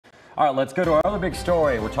All right, let's go to our other big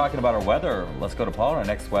story. We're talking about our weather. Let's go to Paul, our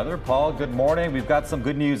next weather. Paul, good morning. We've got some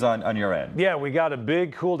good news on your end. Yeah, we got a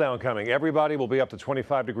big cool down coming. Everybody will be up to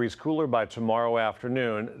 25 degrees cooler by tomorrow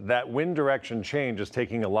afternoon. That wind direction change is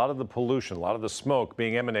taking a lot of the pollution, a lot of the smoke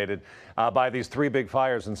being emanated by these three big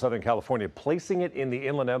fires in Southern California, placing it in the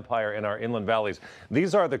Inland Empire and our inland valleys.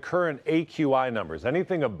 These are the current AQI numbers.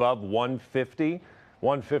 Anything above 150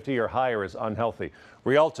 or higher is unhealthy.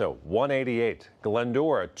 Rialto, 188.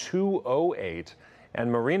 Glendora, 208.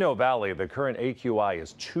 And Moreno Valley, the current AQI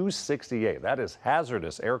is 268. That is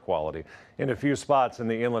hazardous air quality in a few spots in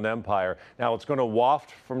the Inland Empire. Now, it's going to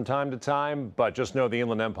waft from time to time, but just know the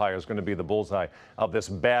Inland Empire is going to be the bullseye of this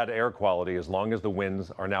bad air quality as long as the winds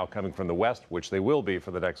are now coming from the west, which they will be for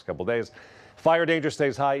the next couple days. Fire danger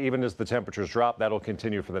stays high even as the temperatures drop. That'll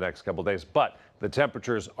continue for the next couple days, but the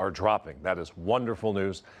temperatures are dropping. That is wonderful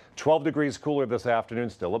news. 12 degrees cooler this afternoon,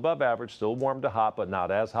 still above average, still warm to hot, but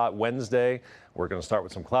not as hot. Wednesday, we're going to start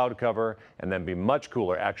with some cloud cover and then be much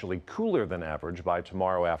cooler, actually cooler than average by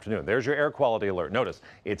tomorrow afternoon. There's your air quality alert. Notice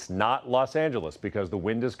it's not Los Angeles because the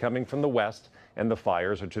wind is coming from the west and the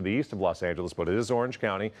fires are to the east of Los Angeles, but it is Orange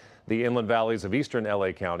County, the inland valleys of eastern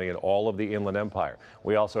LA County, and all of the Inland Empire.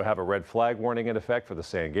 We also have a red flag warning in effect for the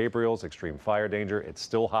San Gabriels, extreme fire danger. It's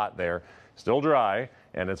still hot there, still dry,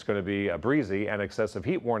 and it's going to be a breezy, and excessive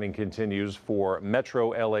heat warning continues for Metro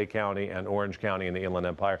LA County and Orange County in the Inland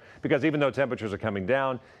Empire, because even though temperatures are coming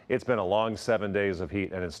down, it's been a long 7 days of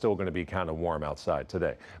heat, and it's still going to be kind of warm outside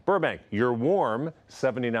today. Burbank, you're warm,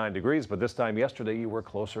 79 degrees, but this time yesterday you were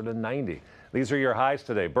closer to 90. These are your highs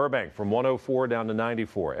today. Burbank from 104 down to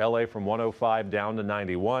 94. LA from 105 down to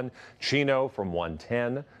 91. Chino from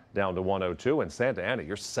 110 down to 102. And Santa Ana,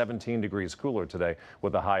 you're 17 degrees cooler today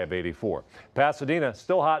with a high of 84. Pasadena,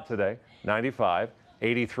 still hot today, 95.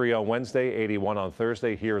 83 on Wednesday, 81 on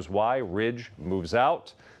Thursday. Here's why. Ridge moves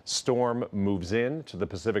out. Storm moves in to the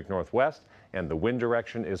Pacific Northwest, and the wind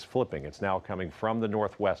direction is flipping. It's now coming from the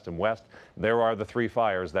northwest and west. There are the three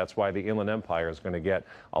fires. That's why the Inland Empire is going to get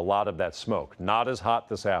a lot of that smoke. Not as hot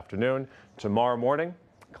this afternoon. Tomorrow morning,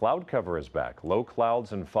 cloud cover is back. Low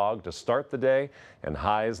clouds and fog to start the day, and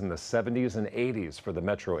highs in the 70s and 80s for the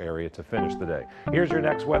metro area to finish the day. Here's your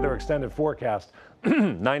next weather extended forecast.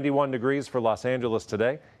 91 degrees for Los Angeles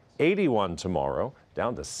today, 81 tomorrow,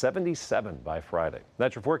 down to 77 by Friday.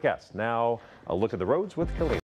 That's your forecast. Now a look at the roads with Khalil.